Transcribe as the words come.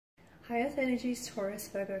High Earth energies, Taurus,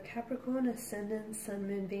 Virgo, Capricorn, Ascendant, Sun,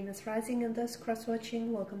 Moon, Venus, Rising, and those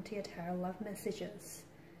cross-watching, welcome to your Tarot Love Messages.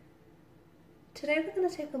 Today we're going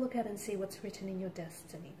to take a look at and see what's written in your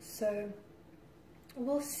destiny. So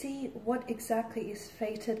we'll see what exactly is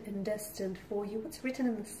fated and destined for you, what's written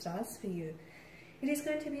in the stars for you. It is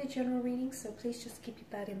going to be a general reading, so please just keep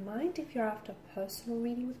that in mind. If you're after a personal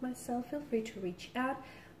reading with myself, feel free to reach out.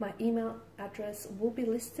 My email address will be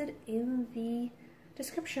listed in the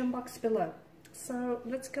description box below. So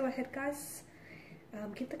let's go ahead, guys,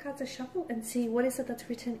 give the cards a shuffle and see what is it that's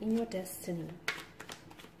written in your destiny.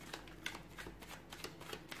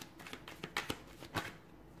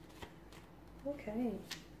 Okay.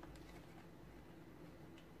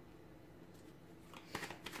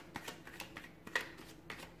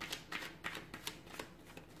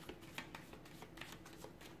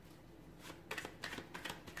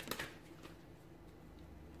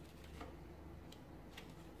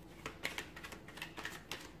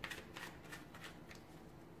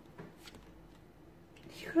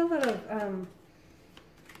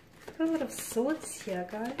 Got a lot of swords here,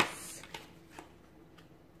 guys.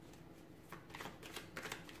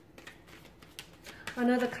 I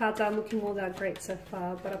know the cards aren't looking all that great so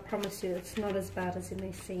far, but I promise you it's not as bad as it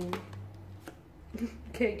may seem.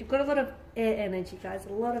 Okay, you've got a lot of air energy, guys,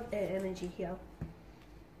 a lot of air energy here.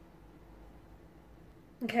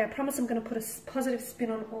 Okay, I promise I'm going to put a positive spin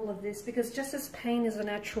on all of this, because just as pain is a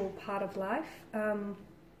natural part of life,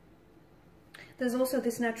 there's also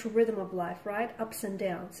this natural rhythm of life, right? Ups and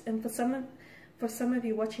downs. And for some of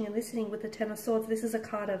you watching and listening with the Ten of Swords, this is a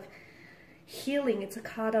card of healing. It's a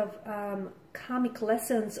card of karmic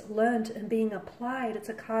lessons learned and being applied. It's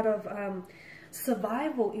a card of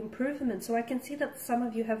survival, improvement. So I can see that some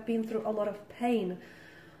of you have been through a lot of pain.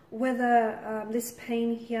 Whether this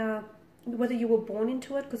pain here, whether you were born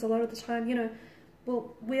into it, because a lot of the time, you know,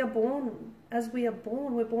 well, we are born, as we are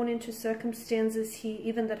born, we're born into circumstances here,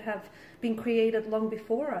 even that have been created long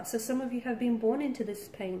before us. So some of you have been born into this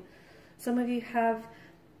pain. Some of you have,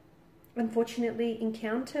 unfortunately,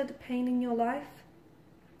 encountered pain in your life.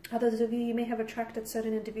 Others of you may have attracted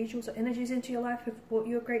certain individuals or energies into your life who've brought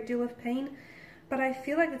you a great deal of pain. But I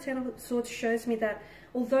feel like the Ten of Swords shows me that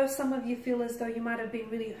although some of you feel as though you might have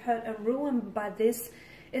been really hurt and ruined by this,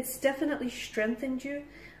 it's definitely strengthened you.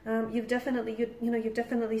 You've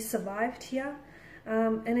definitely survived here,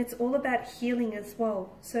 and it's all about healing as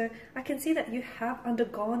well. So I can see that you have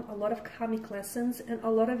undergone a lot of karmic lessons, and a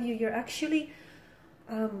lot of you, you're actually,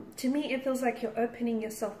 to me, it feels like you're opening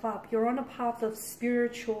yourself up. You're on a path of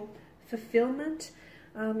spiritual fulfillment.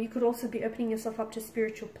 You could also be opening yourself up to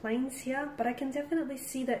spiritual planes here, but I can definitely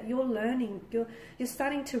see that you're learning. You're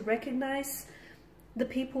starting to recognize the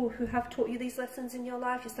people who have taught you these lessons in your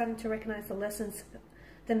life. You're starting to recognize the lessons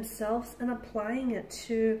themselves and applying it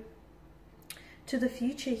to the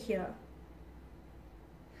future here.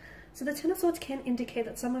 So the Ten of Swords can indicate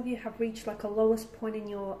that some of you have reached like a lowest point in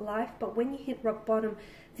your life, but when you hit rock bottom,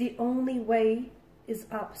 the only way is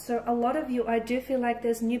up. So a lot of you, I do feel like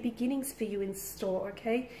there's new beginnings for you in store,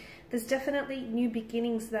 okay? There's definitely new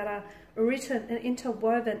beginnings that are written and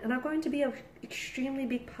interwoven and are going to be an extremely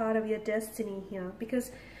big part of your destiny here,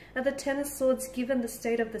 because at the Ten of Swords, given the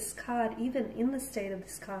state of this card, even in the state of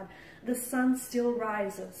this card, the sun still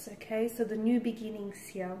rises, okay? So the new beginnings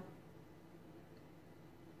here.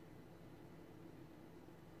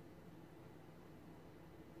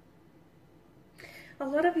 A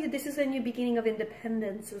lot of you, this is a new beginning of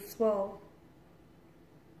independence as well.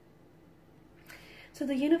 So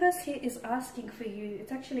the universe here is asking for you,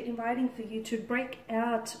 it's actually inviting for you to break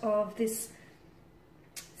out of this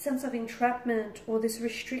sense of entrapment or this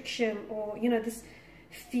restriction, or, you know, this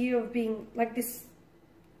fear of being, like this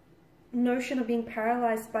notion of being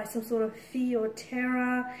paralyzed by some sort of fear or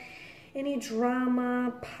terror, any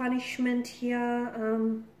drama, punishment here.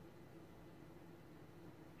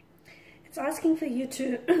 It's asking for you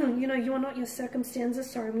to, you know, you are not your circumstances.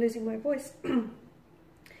 Sorry, I'm losing my voice. And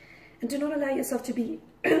do not allow yourself to be,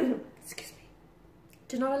 excuse me,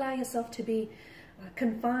 do not allow yourself to be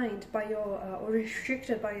confined by your, or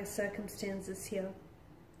restricted by your circumstances here.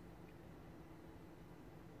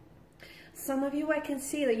 Some of you, I can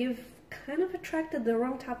see that you've kind of attracted the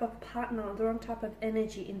wrong type of partner, the wrong type of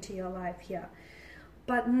energy into your life here.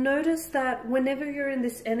 But notice that whenever you're in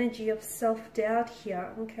this energy of self-doubt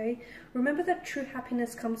here, okay, remember that true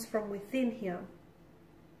happiness comes from within here.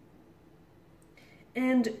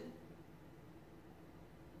 And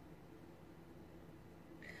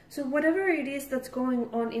so whatever it is that's going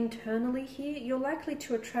on internally here, you're likely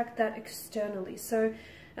to attract that externally. So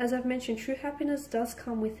as I've mentioned, true happiness does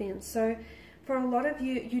come within. So for a lot of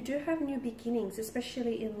you, you do have new beginnings,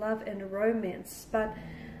 especially in love and romance, but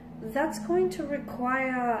that's going to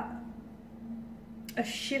require a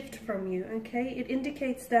shift from you, okay? It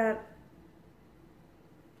indicates that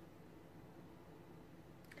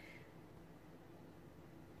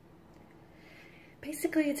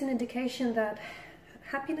basically it's an indication that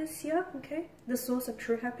happiness here, okay, the source of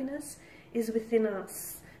true happiness is within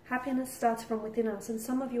us. Happiness starts from within us, and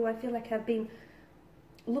some of you, I feel like, have been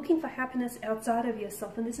looking for happiness outside of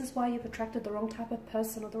yourself, and this is why you've attracted the wrong type of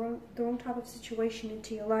person or the wrong type of situation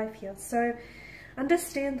into your life here. So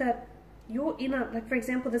understand that your inner, like for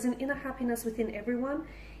example, there's an inner happiness within everyone,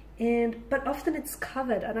 but often it's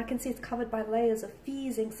covered, and I can see it's covered by layers of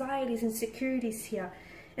fears, anxieties, insecurities here.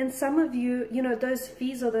 And some of you, you know, those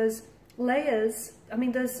fears or those layers, I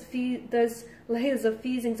mean those layers of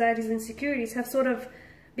fears, anxieties, and insecurities have sort of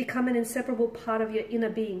become an inseparable part of your inner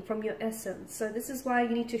being, from your essence. So this is why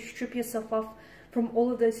you need to strip yourself off from all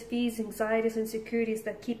of those fears, anxieties, and insecurities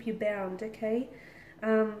that keep you bound, okay?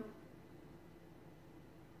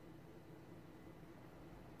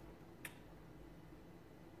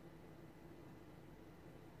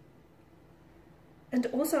 And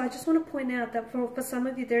also, I just want to point out that for some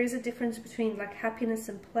of you, there is a difference between like happiness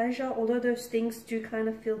and pleasure. Although those things do kind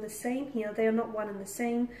of feel the same here, they are not one and the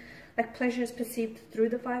same. Like pleasure is perceived through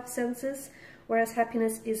the five senses, whereas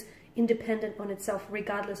happiness is independent on itself,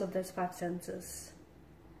 regardless of those five senses.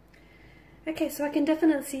 Okay, so I can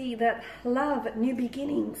definitely see that love, new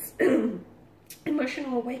beginnings,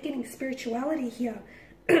 emotional awakening, spirituality here,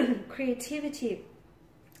 creativity,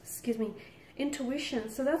 excuse me, intuition.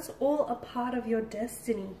 So that's all a part of your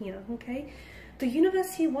destiny here, okay? The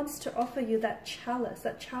universe here wants to offer you that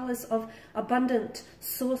chalice of abundant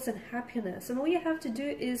source and happiness. And all you have to do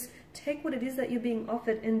is take what it is that you're being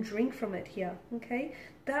offered and drink from it here, okay?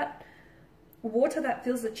 That water that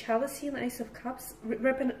fills the chalice here in the Ace of Cups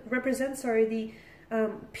represents, the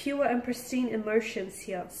pure and pristine emotions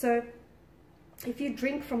here. So if you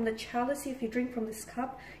drink from the chalice, if you drink from this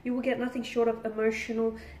cup, you will get nothing short of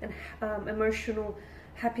emotional and emotional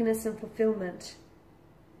happiness and fulfillment.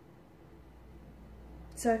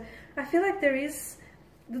 So I feel like there's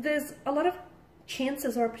a lot of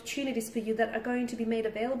chances or opportunities for you that are going to be made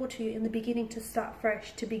available to you in the beginning to start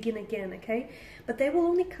fresh, to begin again, okay? But they will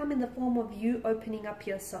only come in the form of you opening up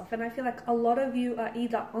yourself. And I feel like a lot of you are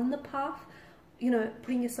either on the path, you know,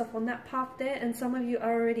 putting yourself on that path there, and some of you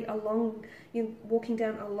are already walking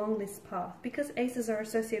down along this path. Because aces are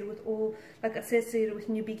associated with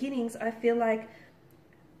new beginnings, I feel like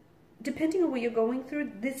depending on what you're going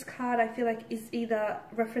through, this card I feel like is either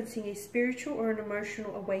referencing a spiritual or an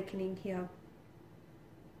emotional awakening here.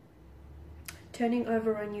 Turning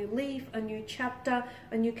over a new leaf, a new chapter,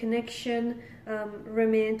 a new connection,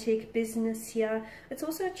 romantic, business here. It's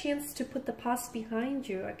also a chance to put the past behind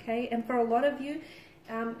you, okay? And for a lot of you,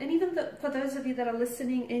 and even for those of you that are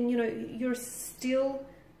listening and, you know, you're still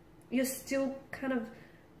kind of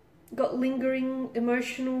got lingering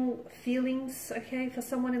emotional feelings, okay, for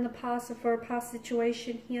someone in the past or for a past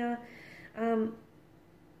situation here.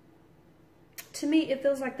 To me, it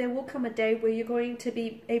feels like there will come a day where you're going to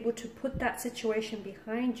be able to put that situation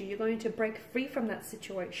behind you. You're going to break free from that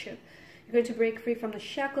situation. You're going to break free from the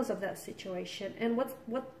shackles of that situation. And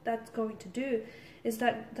what that's going to do is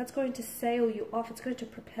that's going to sail you off. It's going to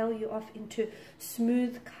propel you off into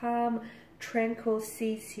smooth, calm, tranquil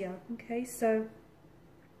seas here. Okay, so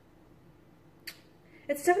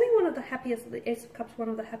it's definitely one of the happiest, the Ace of Cups, one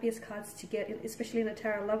of the happiest cards to get, especially in a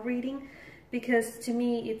tarot love reading, because to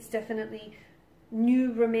me it's definitely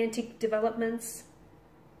new romantic developments,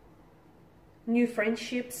 new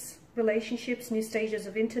friendships, relationships, new stages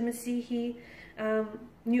of intimacy here,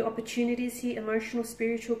 new opportunities here, emotional,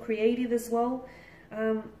 spiritual, creative as well.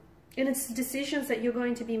 And it's decisions that you're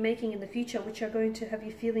going to be making in the future which are going to have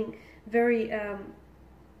you feeling very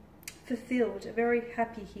fulfilled, very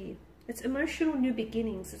happy here. It's emotional new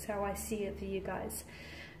beginnings is how I see it for you guys.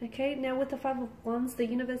 Okay, now with the Five of Wands, the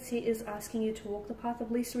universe here is asking you to walk the path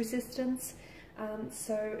of least resistance.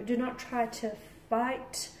 So do not try to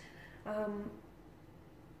fight.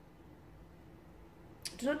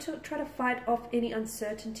 Do not try to fight off any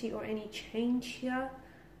uncertainty or any change here.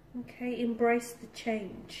 Okay, embrace the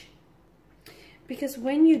change. Because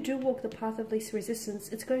when you do walk the path of least resistance,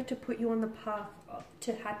 it's going to put you on the path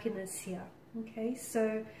to happiness here. Okay,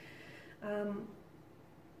 so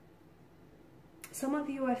some of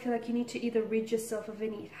you, I feel like you need to either rid yourself of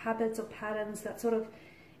any habits or patterns that sort of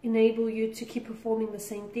enable you to keep performing the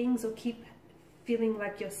same things, or keep feeling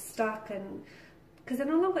like you're stuck and because they're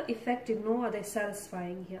no longer effective, nor are they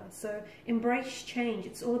satisfying here. So embrace change.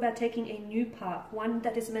 It's all about taking a new path, one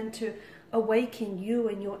that is meant to awaken you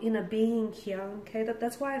and your inner being here. Okay,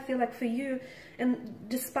 that's why I feel like for you, and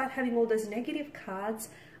despite having all those negative cards,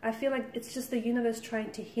 I feel like it's just the universe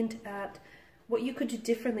trying to hint at what you could do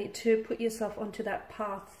differently to put yourself onto that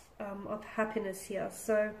path of happiness here.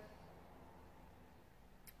 So,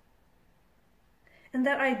 and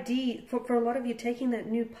that idea, for a lot of you, taking that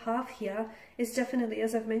new path here is definitely,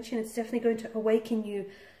 as I've mentioned, it's definitely going to awaken you,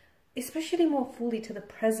 especially more fully to the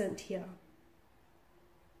present here.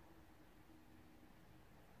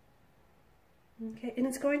 Okay, and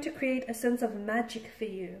it's going to create a sense of magic for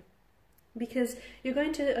you, because you're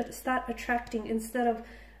going to start attracting, instead of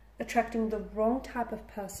attracting the wrong type of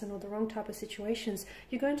person or the wrong type of situations,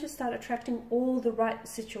 you're going to start attracting all the right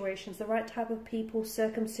situations, the right type of people,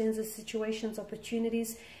 circumstances, situations,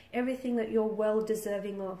 opportunities, everything that you're well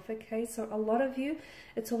deserving of. Okay, so a lot of you,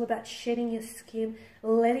 it's all about shedding your skin,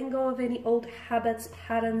 letting go of any old habits,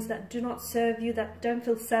 patterns that do not serve you, that don't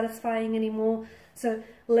feel satisfying anymore. So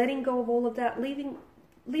letting go of all of that, leaving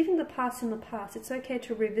the past in the past. It's okay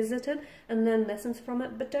to revisit it and learn lessons from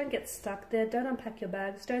it, but don't get stuck there. Don't unpack your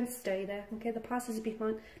bags. Don't stay there. Okay, the past is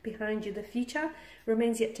behind you. The future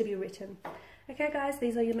remains yet to be written. Okay, guys,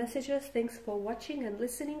 these are your messages. Thanks for watching and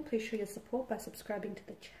listening. Please show your support by subscribing to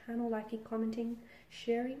the channel, liking, commenting,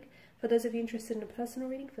 sharing. For those of you interested in a personal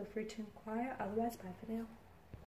reading, feel free to inquire. Otherwise, bye for now.